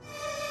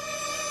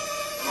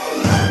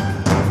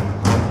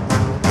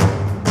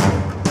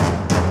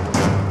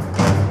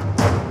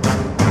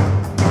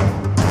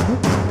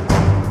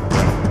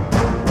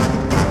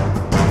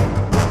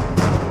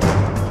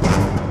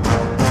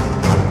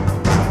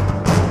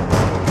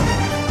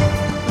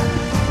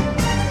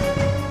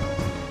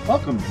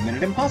Welcome to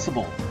Minute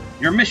Impossible.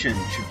 Your mission,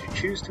 should you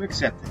choose to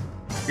accept it,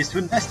 is to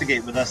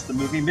investigate with us the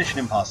movie Mission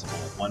Impossible,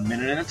 1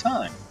 minute at a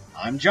time.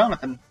 I'm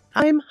Jonathan.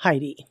 I'm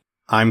Heidi.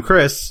 I'm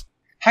Chris.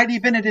 Heidi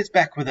Bennett is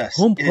back with us.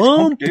 Hump, It is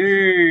hump hump.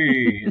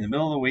 day in the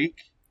middle of the week,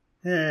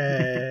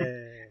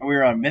 Hey. and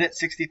we're on minute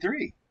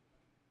 63.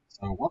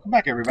 So welcome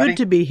back, everybody. Good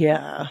to be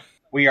here.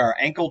 We are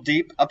ankle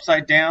deep,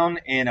 upside down,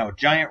 in a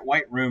giant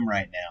white room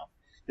right now.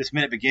 This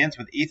minute begins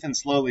with Ethan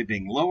slowly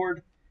being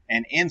lowered,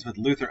 and ends with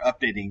Luther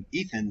updating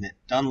Ethan that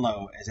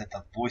Dunlow is at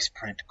the voice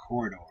print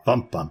corridor.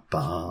 Bum, bum,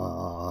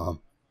 bum.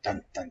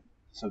 Dun, dun.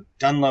 So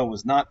Dunlow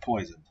was not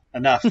poisoned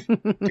enough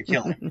to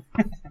kill him.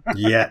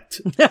 Yet.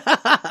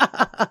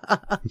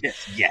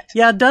 Yes, yet.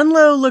 Yeah,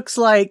 Dunlow looks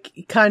like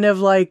kind of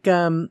like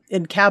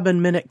in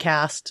Cabin Minute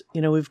Cast,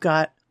 we've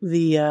got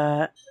the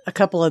a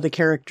couple of the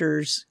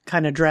characters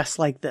kind of dressed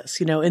like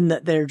this, in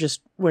that they're just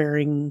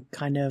wearing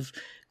kind of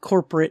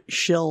corporate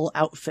shill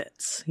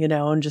outfits,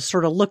 and just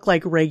sort of look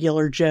like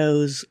regular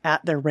Joes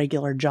at their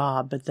regular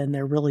job, but then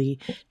they're really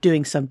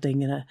doing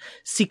something in a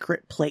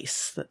secret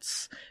place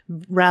that's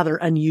rather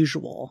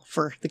unusual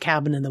for the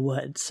cabin in the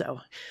woods. So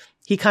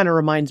he kind of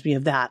reminds me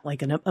of that,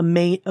 like a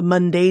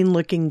mundane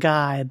looking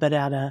guy, but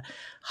at a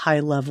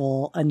high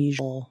level,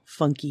 unusual,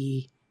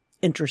 funky,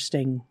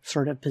 interesting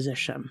sort of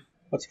position.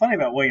 What's funny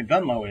about William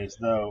Dunlow is,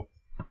 though,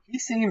 he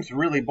seems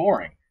really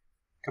boring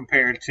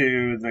compared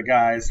to the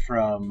guys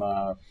from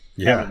Cabin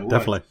in the Woods.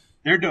 Definitely.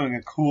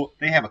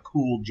 They have a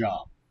cool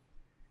job.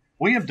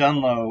 William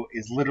Dunlow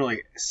is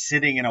literally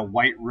sitting in a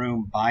white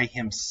room by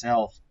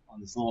himself on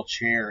this little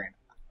chair,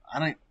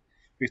 and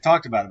we've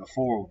talked about it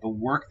before, the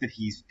work that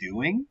he's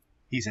doing.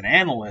 He's an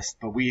analyst,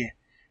 and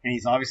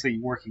he's obviously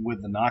working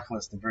with the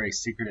Noclist and very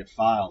secretive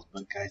files,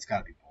 but it's got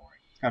to be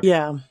boring.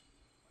 Yeah.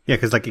 Yeah,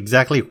 because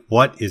exactly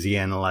what is he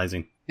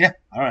analyzing? Yeah,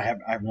 I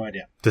have no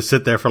idea. To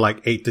sit there for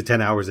 8 to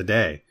 10 hours a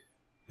day,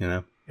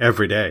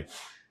 every day.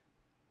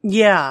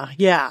 Yeah.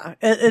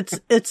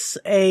 It's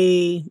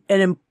an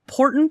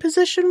important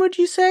position, would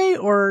you say?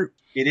 Or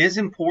It is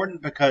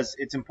important because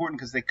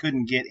they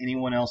couldn't get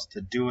anyone else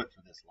to do it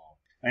for this long.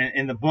 And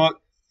in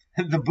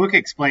the book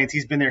explains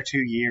he's been there 2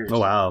 years. Oh,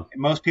 wow.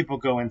 Most people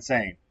go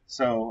insane.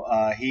 So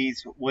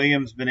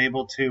William's been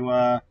able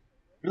to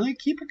really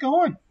keep it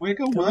going. Way to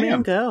go,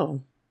 William.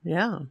 Go.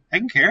 Yeah.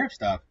 Taking care of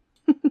stuff.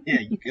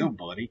 Yeah, you go,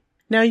 buddy.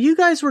 Now, you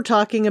guys were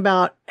talking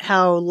about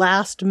how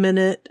Last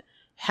Minute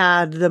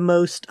had the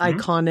most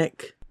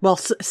iconic,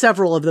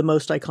 several of the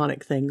most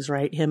iconic things,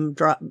 right?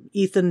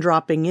 Ethan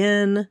dropping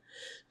in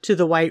to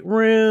the White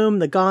Room,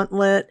 the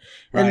gauntlet.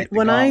 And Right, the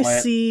when gauntlet. I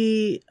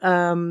see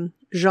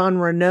Jean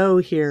Reno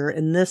here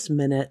in this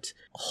minute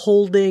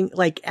holding,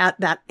 at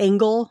that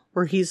angle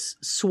where he's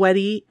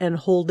sweaty and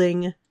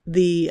holding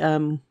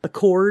the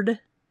cord,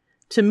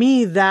 to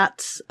me,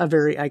 that's a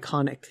very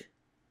iconic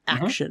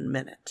action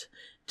minute.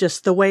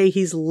 Just the way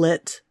he's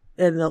lit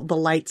and the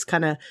lights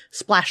kind of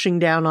splashing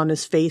down on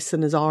his face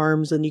and his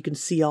arms, and you can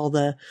see all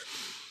the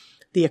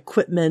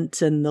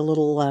equipment and the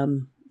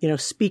little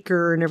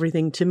speaker and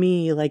everything. To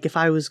me, if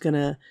I was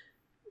gonna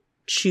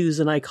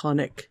choose an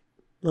iconic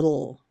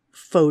little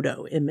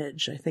photo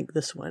image, I think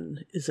this one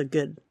is a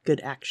good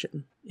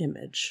action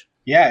image.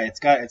 Yeah,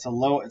 it's a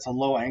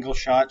low angle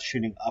shot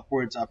shooting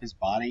upwards up his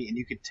body, and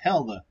you could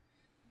tell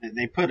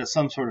they put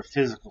some sort of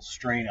physical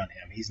strain on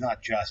him. He's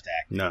not just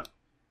acting. No.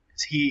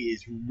 He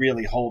is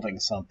really holding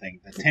something.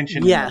 The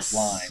tension Yes. in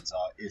those lines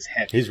is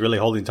heavy. He's really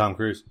holding Tom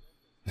Cruise.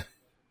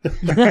 They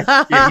really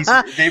built It's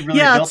not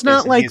this,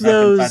 and like he's up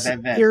those inside that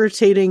vent.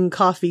 irritating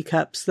coffee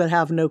cups that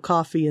have no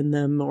coffee in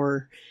them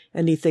or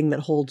anything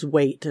that holds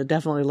weight. It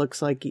definitely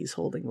looks like he's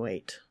holding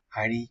weight.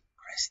 Heidi,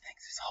 Chris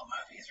thinks this whole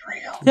movie is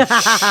real.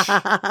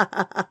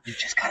 You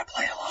just gotta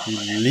play along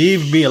with it.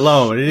 Leave me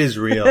alone. It is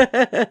real. Okay,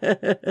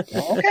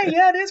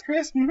 yeah, it is,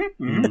 Chris.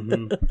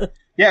 Mm-hmm.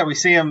 Yeah, we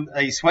see him.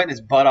 He's sweating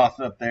his butt off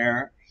up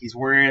there. He's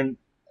wearing.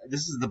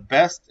 This is the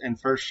best and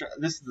first shot.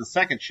 This is the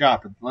second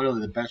shot, but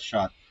literally the best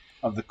shot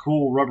of the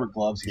cool rubber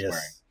gloves he's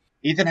wearing.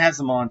 Ethan has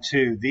them on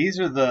too. These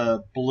are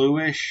the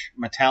bluish,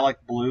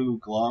 metallic blue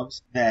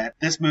gloves that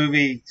this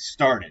movie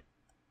started.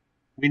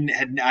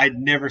 I'd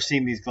never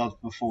seen these gloves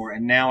before,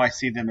 and now I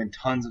see them in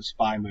tons of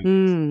spy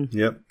movies.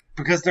 Yep.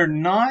 Because they're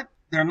not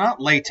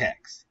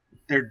latex.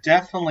 They're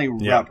definitely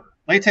rubber.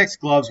 Latex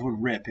gloves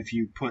would rip if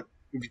you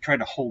tried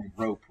to hold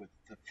rope with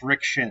the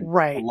friction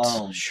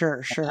alone.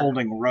 Sure.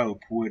 Holding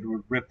rope would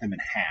rip them in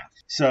half.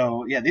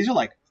 So yeah, these are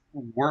like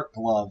work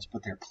gloves,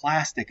 but they're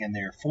plastic and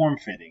they're form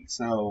fitting.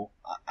 So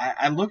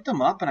I looked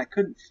them up and I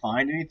couldn't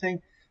find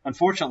anything.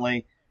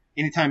 Unfortunately,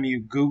 anytime you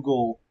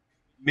Google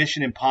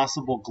Mission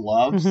Impossible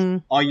gloves,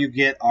 all you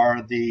get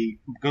are the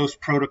Ghost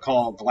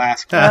Protocol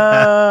glass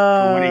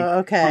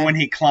gloves for when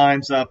he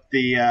climbs up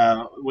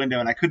the window,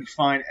 and I couldn't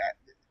find.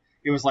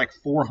 It was like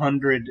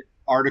 400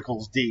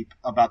 articles deep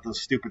about those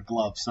stupid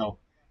gloves. So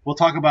we'll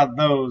talk about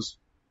those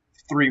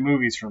 3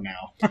 movies from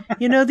now.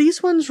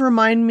 These ones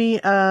remind me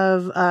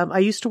of. I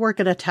used to work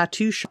at a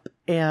tattoo shop,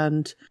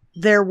 and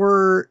there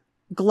were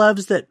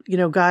gloves that,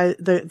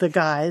 the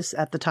guys,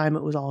 at the time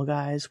it was all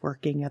guys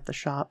working at the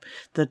shop,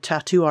 the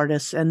tattoo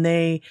artists,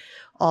 and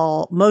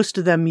most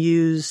of them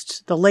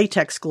used the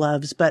latex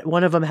gloves, but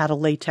one of them had a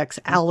latex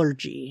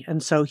allergy.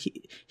 And so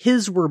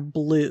his were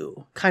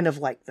blue, kind of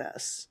like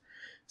this.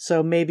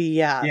 So maybe,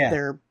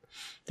 they're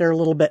a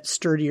little bit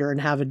sturdier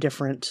and have a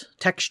different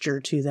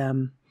texture to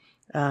them.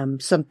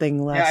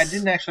 Something less. Yeah, I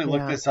didn't actually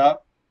look this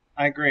up.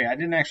 I agree. I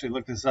didn't actually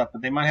look this up,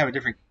 but they might have a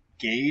different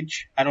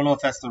gauge. I don't know if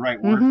that's the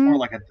right word for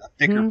like a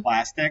thicker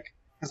plastic.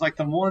 Because like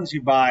the ones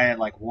you buy at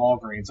like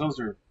Walgreens, those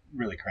are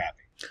really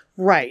crappy.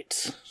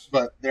 Right.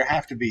 But there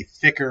have to be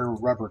thicker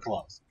rubber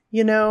gloves.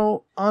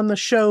 On the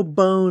show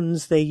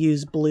Bones, they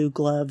use blue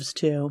gloves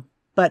too.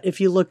 But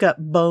if you look up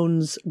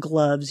Bones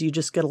gloves, you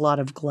just get a lot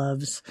of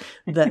gloves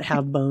that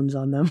have bones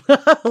on them.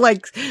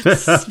 Like,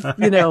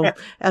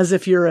 as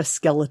if you're a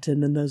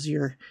skeleton and those are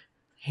your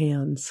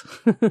hands.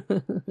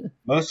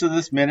 Most of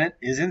this minute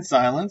is in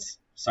silence.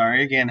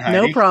 Sorry again,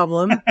 Heidi. No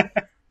problem.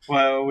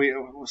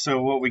 Well,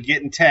 so what we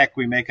get in tech,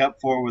 we make up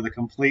for with a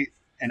complete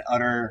and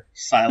utter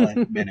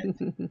silent minute.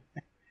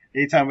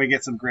 Anytime we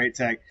get some great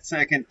tech.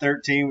 Second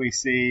 13, we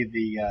see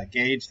the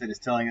gauge that is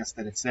telling us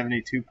that it's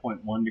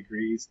 72.1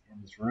 degrees in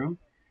this room.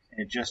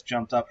 It just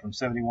jumped up from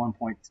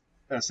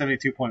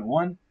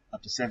 72.1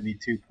 up to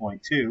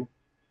 72.2.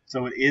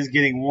 So it is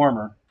getting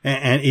warmer.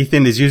 And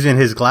Ethan is using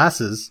his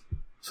glasses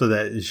so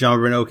that Jean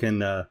Reno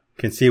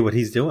can see what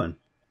he's doing.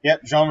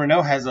 Yep, Jean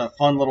Reno has a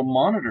fun little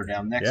monitor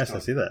down next to him. Yes,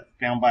 I see that.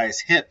 Down by his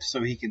hip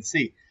so he can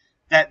see.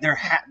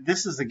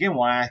 This is, again,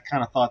 why I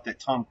kind of thought that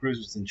Tom Cruise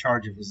was in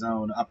charge of his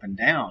own up and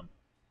down.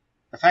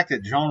 The fact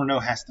that Jean Reno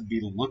has to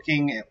be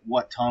looking at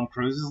what Tom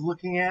Cruise is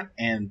looking at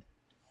and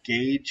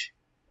gauge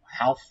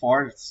how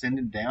far to send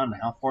him down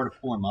and how far to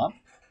pull him up,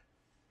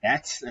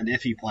 that's an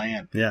iffy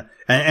plan. Yeah,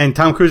 and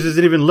Tom Cruise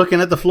isn't even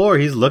looking at the floor.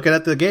 He's looking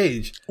at the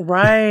gauge.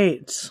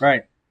 Right.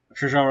 Right. I'm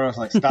sure Jean Reno's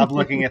like, stop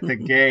looking at the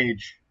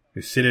gauge.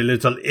 You silly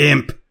little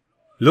imp.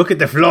 Look at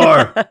the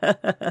floor.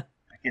 I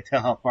can't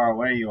tell how far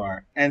away you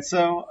are. And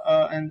so,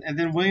 and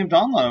then William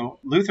Donlow,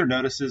 Luther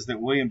notices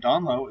that William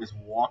Donlow is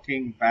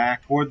walking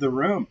back toward the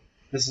room.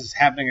 This is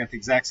happening at the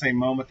exact same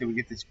moment that we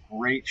get this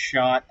great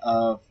shot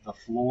of the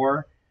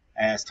floor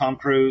as Tom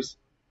Cruise,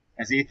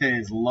 as Ethan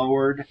is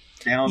lowered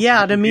down.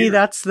 Yeah, to me,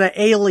 that's the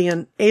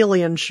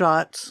alien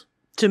shot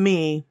to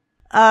me.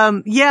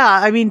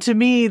 To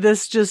me,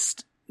 this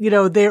just, we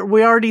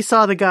already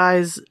saw the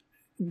guys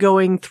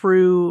going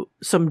through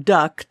some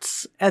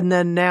ducts, and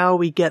then now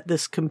we get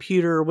this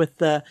computer with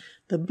the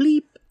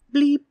bleep,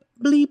 bleep,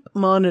 bleep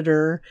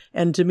monitor,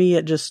 and to me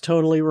it just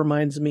totally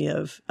reminds me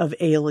of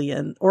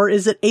Alien. Or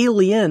is it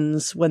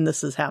Aliens when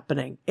this is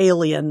happening?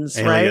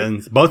 Aliens, right?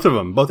 Both of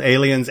them, both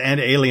Aliens and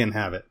Alien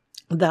have it.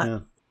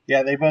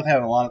 Yeah, they both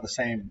have a lot of the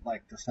same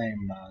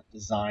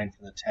design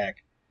for the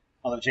tech.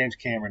 Although James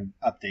Cameron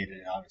updated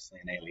it, obviously,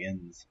 in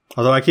Aliens.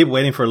 Although I keep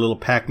waiting for a little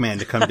Pac-Man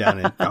to come down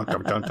and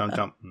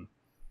jump, and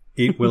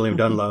eat William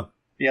Donlow.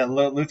 Yeah,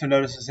 Luther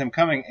notices him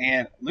coming,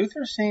 and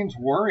Luther seems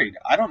worried.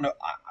 I don't know.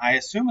 I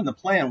assume in the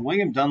plan,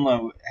 William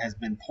Donlow has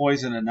been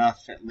poisoned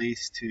enough, at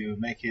least, to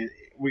make it.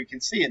 We can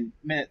see in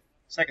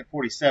second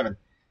 47,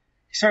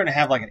 he's starting to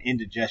have like an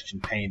indigestion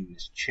pain in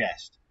his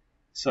chest.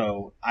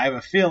 So I have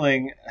a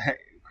feeling,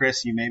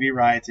 Chris, you may be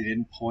right. They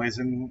didn't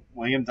poison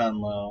William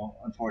Donlow,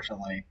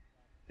 unfortunately.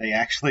 They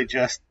actually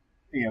just,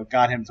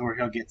 got him to where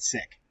he'll get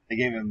sick. They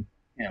gave him,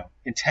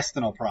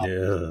 intestinal problems.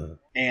 Yeah.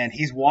 And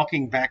he's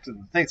walking back to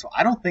the thing. So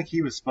I don't think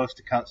he was supposed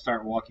to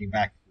start walking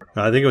back.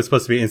 I think it was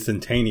supposed to be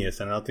instantaneous,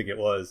 and I don't think it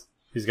was.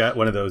 He's got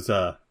one of those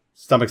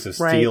stomachs of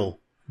steel,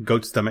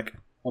 goat stomach.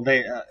 Well,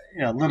 they,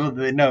 little did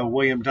they know,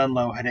 William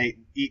Donlow had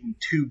eaten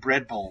 2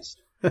 bread bowls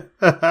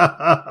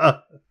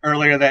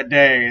earlier that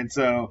day. And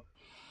so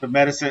the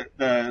medicine,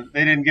 they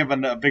didn't give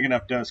a big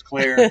enough dose.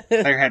 Claire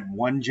had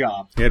one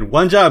job. He had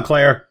one job,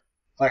 Claire.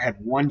 Claire had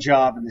one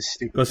job in this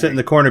stupid Go sit in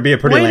the corner, be a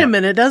pretty Wait lamp. a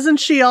minute. Doesn't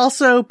she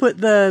also put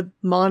the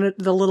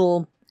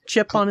little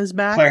chip on his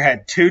back? Claire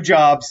had 2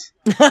 jobs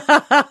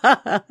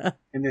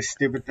in this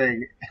stupid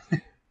thing.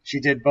 She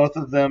did both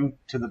of them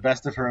to the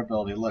best of her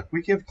ability. Look,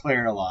 we give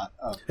Claire a lot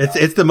of.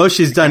 It's the most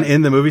she's done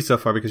in the movie so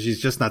far because she's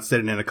just not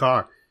sitting in a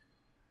car.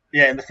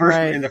 Yeah, in the first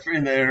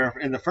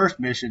in the first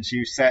mission,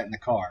 she sat in the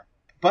car.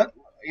 But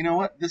you know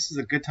what? This is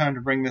a good time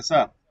to bring this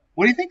up.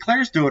 What do you think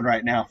Claire's doing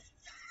right now?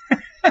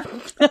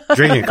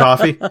 Drinking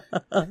coffee.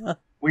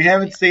 We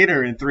haven't seen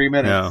her in 3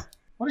 minutes. No.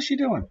 What is she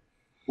doing?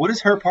 What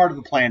is her part of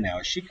the plan now?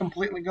 Is she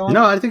completely gone?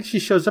 No, I think she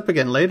shows up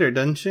again later,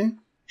 doesn't she?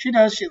 She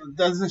does. She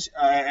doesn't.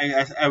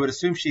 I would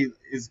assume she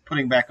is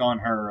putting back on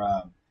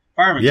her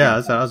fireman. Yeah,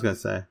 that's what I was gonna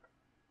say.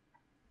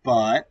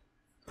 But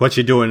what's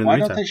she doing in the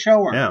meantime? Why don't they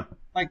show her? Yeah.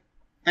 Like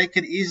they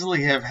could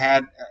easily have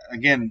had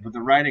again with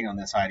the writing on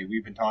this, Heidi.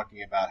 We've been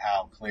talking about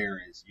how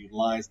Claire is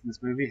utilized in this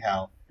movie,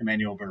 how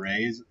Emmanuel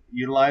Beret is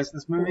utilized in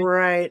this movie,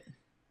 right?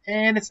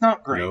 And it's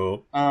not great.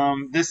 No.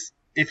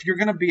 If you're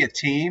going to be a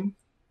team,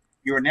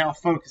 you are now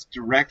focused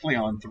directly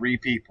on 3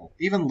 people.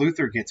 Even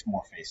Luther gets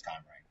more face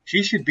time, right?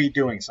 She should be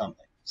doing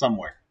something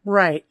somewhere.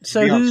 Right.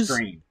 So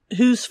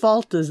whose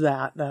fault is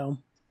that, though?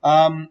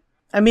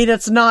 I mean,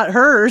 it's not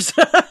hers.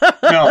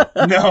 No,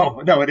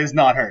 it is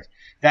not hers.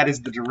 That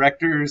is the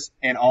directors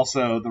and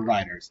also the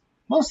writers.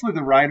 Mostly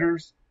the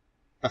writers,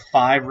 the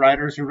 5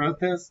 writers who wrote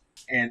this,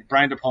 and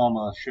Brian De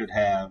Palma should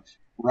have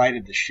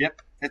righted the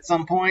ship at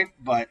some point,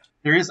 but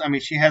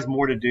she has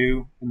more to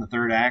do in the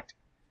 3rd act.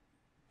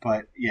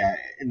 But yeah,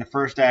 in the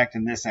 1st act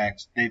and this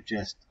act, they've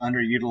just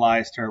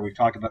underutilized her. We've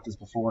talked about this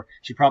before.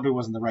 She probably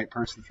wasn't the right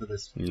person for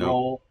this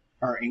role.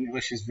 Her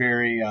English is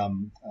very,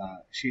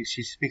 she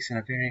speaks in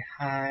a very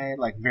high,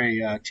 like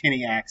very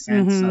tinny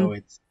accent, so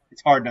it's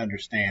hard to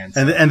understand.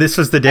 So. And this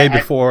was the day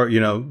before,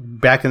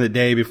 back in the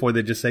day before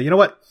they just say, you know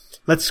what,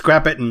 let's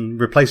scrap it and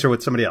replace her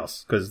with somebody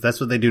else, because that's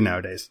what they do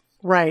nowadays.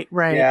 Right.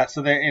 Yeah,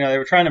 so they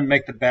were trying to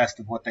make the best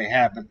of what they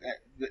have, but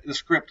the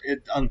script,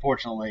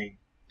 unfortunately,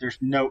 there's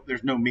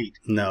no meat.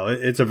 No,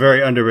 it's a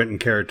very underwritten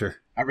character.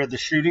 I read the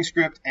shooting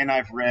script and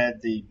I've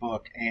read the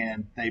book,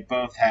 and they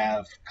both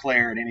have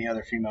Claire and any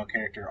other female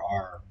character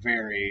are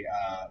very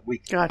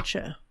weak.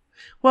 Gotcha.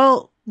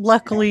 Well,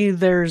 luckily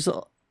there's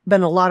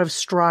been a lot of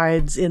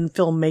strides in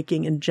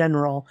filmmaking in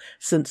general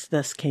since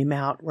this came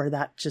out, where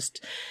that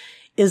just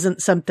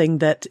isn't something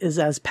that is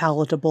as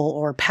palatable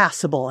or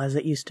passable as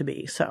it used to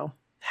be. So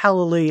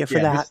hallelujah for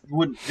that.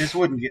 This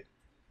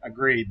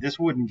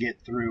wouldn't get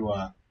through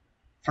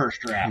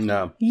first draft.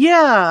 No.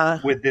 Yeah.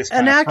 With this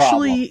kind of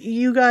actually, problem.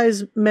 you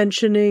guys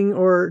mentioning,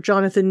 or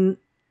Jonathan,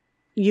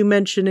 you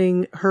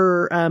mentioning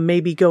her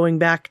maybe going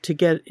back to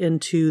get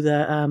into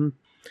the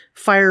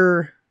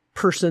fire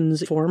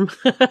person's form.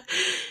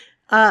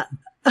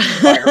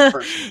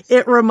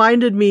 It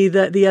reminded me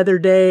that the other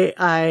day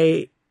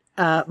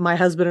my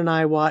husband and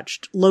I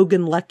watched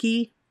Logan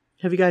Lucky.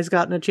 Have you guys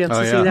gotten a chance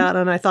to see that?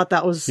 And I thought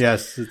that was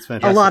it's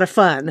fantastic. A lot of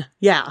fun.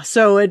 Yeah.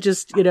 So it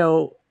just,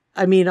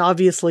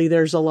 obviously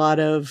there's a lot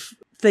of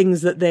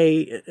things that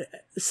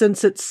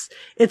since it's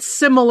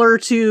similar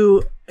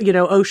to,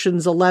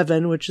 Ocean's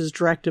 11, which is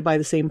directed by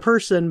the same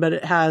person, but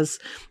it has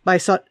by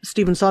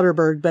Steven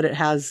Soderbergh, but it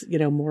has,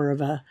 more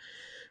of a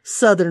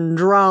Southern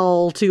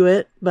drawl to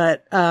it.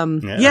 But,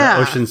 Ocean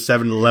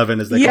 7-Eleven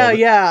is they call it.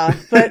 Yeah.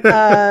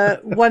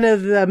 But, one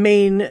of the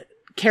main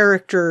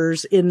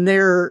characters in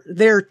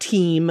their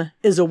team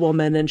is a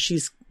woman, and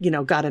she's,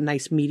 got a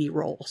nice meaty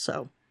role.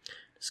 So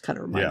it's kind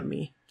of reminded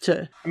me.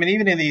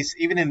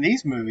 Even in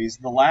these movies,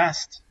 the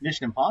last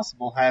Mission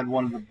Impossible had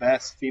one of the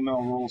best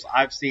female roles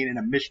I've seen in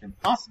a Mission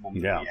Impossible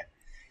movie yet.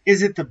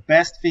 Is it the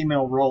best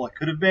female role it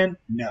could have been?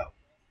 No.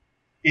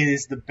 It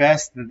is the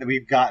best that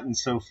we've gotten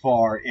so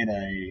far in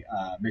a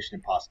Mission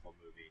Impossible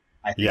movie,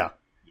 I think. Yeah.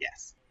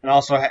 Yes.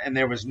 And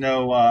there was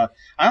no... I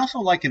also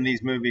like in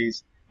these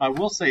movies, I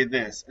will say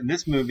this, and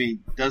this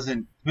movie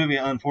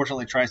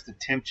unfortunately tries to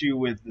tempt you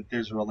with that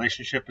there's a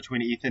relationship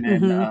between Ethan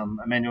and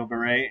Emmanuel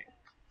Beret,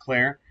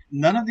 Claire.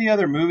 None of the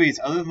other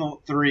movies, other than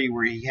 3,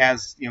 where he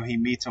has, he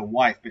meets a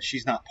wife, but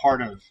she's not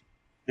part of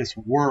this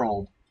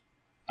world.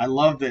 I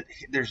love that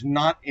there's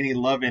not any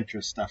love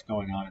interest stuff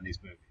going on in these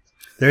movies.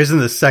 There isn't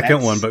the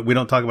second one, but we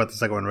don't talk about the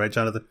second one, right,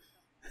 Jonathan?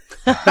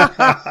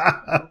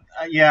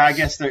 Yeah, I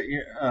guess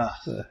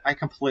I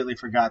completely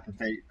forgot that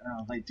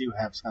they do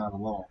have kind of a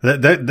little.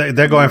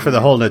 They're going for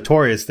the whole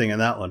Notorious thing in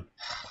that one.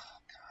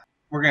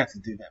 We're gonna have to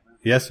do that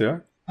movie. Yes, we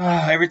are.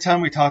 Every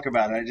time we talk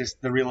about it,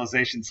 the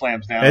realization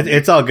slams down.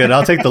 It's all good.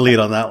 I'll take the lead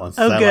on that one.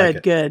 Oh,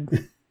 good,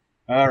 good.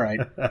 All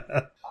right.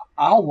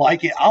 I'll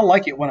like it. I'll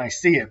like it when I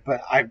see it,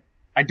 but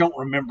I don't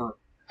remember.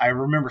 I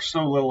remember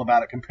so little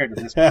about it compared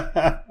to this one.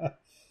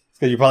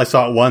 You probably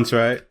saw it once,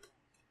 right?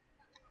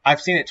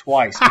 I've seen it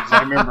twice because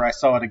I remember I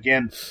saw it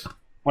again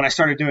when I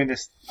started doing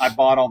this. I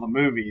bought all the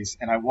movies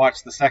and I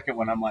watched the second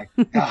one. I'm like,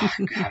 God,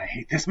 I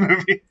hate this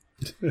movie.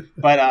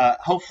 But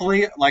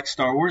hopefully, like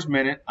Star Wars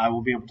Minute, I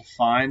will be able to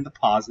find the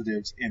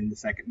positives in the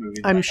second movie.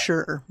 I'm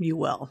sure you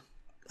will.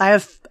 I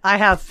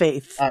have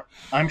faith.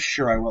 I'm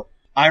sure I will.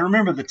 I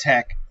remember the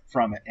tech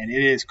from it, and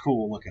it is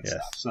cool looking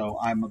stuff. So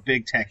I'm a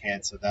big tech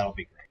head, so that'll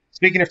be great.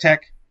 Speaking of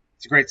tech,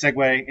 it's a great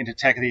segue into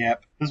Tech of the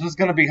Ep. This was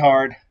going to be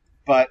hard,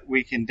 but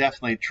we can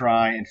definitely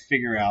try and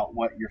figure out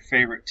what your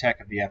favorite tech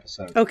of the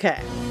episode is.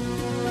 Okay.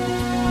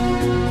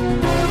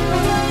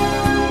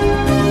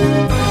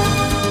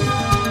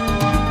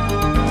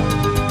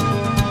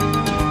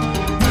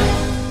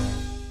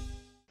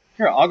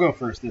 Here, I'll go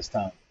first this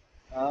time.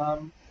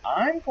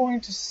 I'm going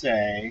to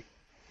say,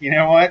 you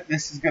know what?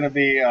 This is going to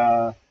be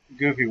a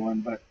goofy one,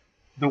 but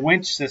the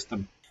winch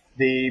system,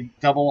 the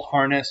double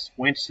harness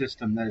winch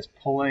system that is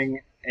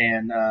pulling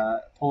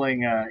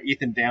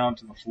Ethan down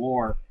to the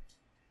floor,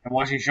 and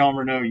watching Jean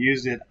Reno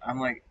use it, I'm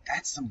like,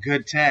 that's some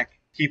good tech.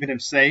 Keeping him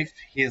safe.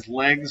 His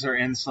legs are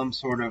in some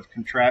sort of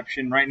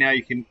contraption. Right now,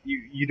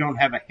 you don't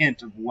have a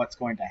hint of what's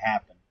going to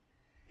happen.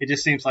 It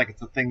just seems like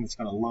it's a thing that's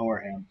going to lower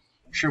him.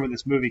 I'm sure when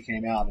this movie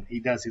came out and he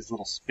does his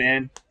little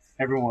spin,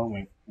 everyone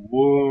went,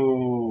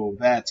 whoa,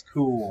 that's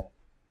cool.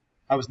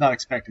 I was not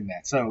expecting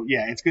that. So,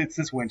 yeah, it's good. It's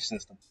this winch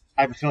system.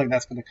 I have a feeling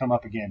that's going to come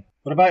up again.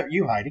 What about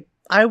you, Heidi?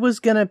 I was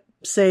going to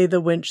say the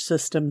winch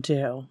system,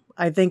 too.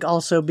 I think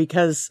also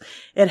because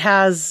it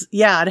has,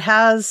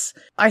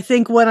 I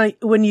think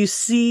when you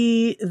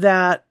see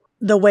that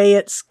the way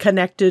it's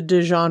connected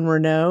to Jean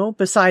Reno,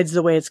 besides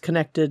the way it's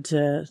connected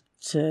to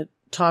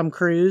Tom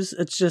Cruise,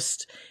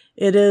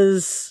 it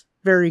is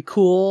very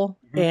cool.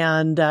 Mm-hmm.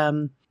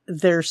 And,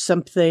 there's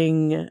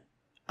something,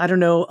 I don't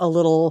know, a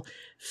little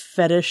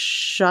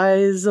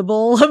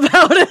fetishizable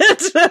about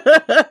it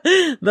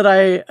that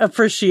I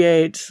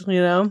appreciate,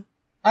 you know?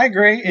 I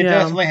agree. It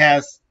definitely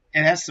has,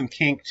 it has some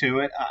kink to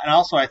it. And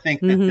also I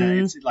think that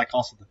it's like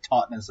also the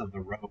tautness of the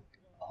rope,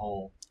 the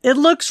whole. It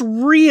looks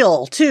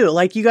real too.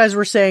 Like you guys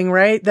were saying,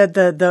 right? That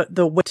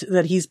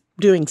that he's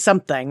doing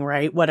something,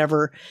 right?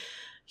 Whatever.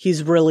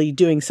 He's really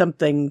doing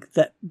something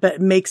but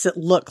makes it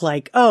look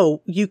like,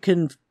 oh, you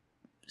can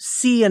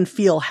see and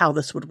feel how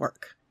this would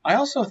work. I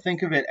also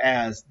think of it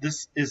as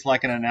this is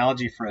like an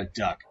analogy for a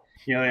duck.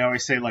 You know, they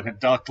always say like a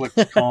duck looks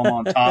calm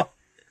on top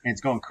and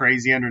it's going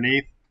crazy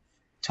underneath.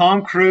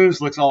 Tom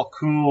Cruise looks all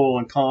cool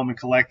and calm and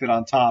collected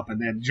on top, and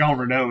then Jean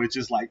Reno is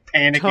just like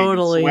panicking and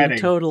sweating.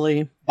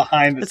 Totally.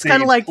 Behind the scenes. It's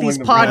kind of like these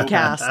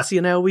podcasts,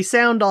 you know, we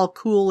sound all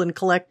cool and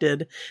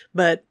collected,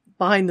 but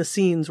behind the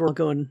scenes we're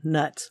going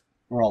nuts.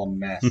 We're all a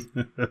mess.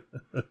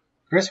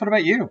 Chris, what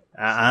about you?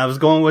 I was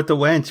going with the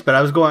wench, but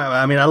I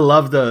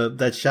love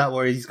that shot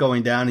where he's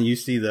going down and you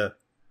see the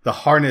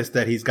harness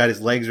that he's got his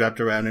legs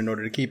wrapped around in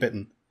order to keep it.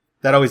 And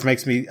that always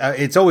makes me,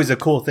 it's always a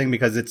cool thing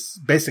because it's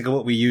basically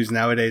what we use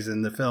nowadays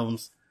in the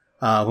films,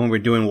 when we're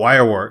doing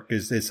wire work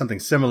is something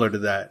similar to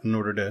that in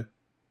order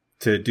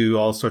to do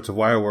all sorts of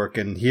wire work.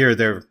 And here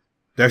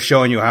they're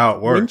showing you how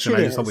it works. And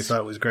I just always thought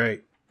it was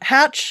great.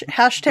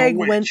 Hashtag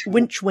Winch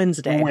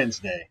Wednesday.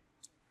 Winch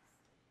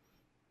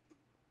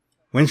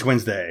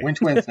Wednesday.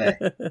 Winch Wednesday.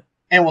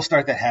 And we'll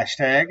start that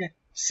hashtag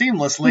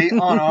seamlessly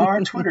on our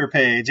Twitter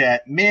page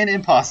at Men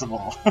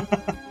Impossible.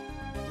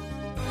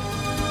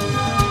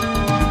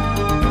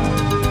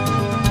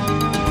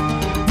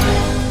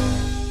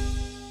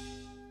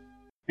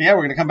 Yeah,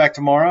 we're going to come back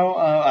tomorrow.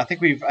 I think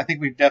we've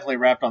definitely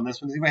wrapped on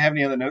this one. Does anybody have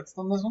any other notes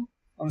on this one?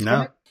 No.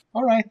 Minute?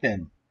 All right,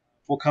 then.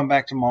 We'll come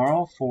back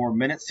tomorrow for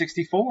minute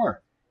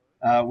 64.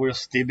 We'll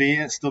still be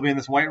in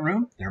this white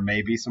room. There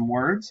may be some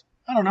words.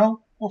 I don't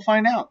know. We'll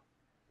find out.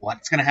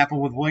 What's going to happen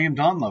with William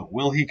Donlow?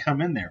 Will he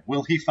come in there?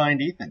 Will he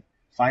find Ethan?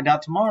 Find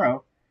out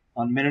tomorrow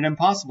on Minute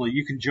Impossible.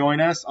 You can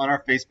join us on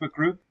our Facebook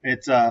group.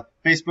 It's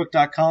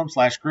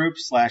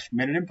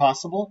facebook.com/group/Minute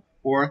Impossible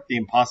or the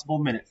Impossible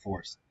Minute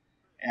Force.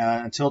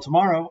 Until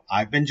tomorrow,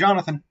 I've been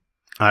Jonathan.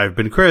 I've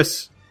been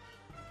Chris.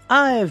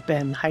 I've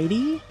been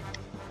Heidi.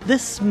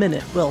 This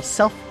minute will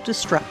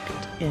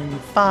self-destruct in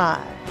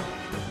 5,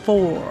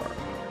 4,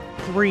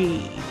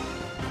 3,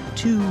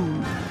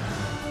 2,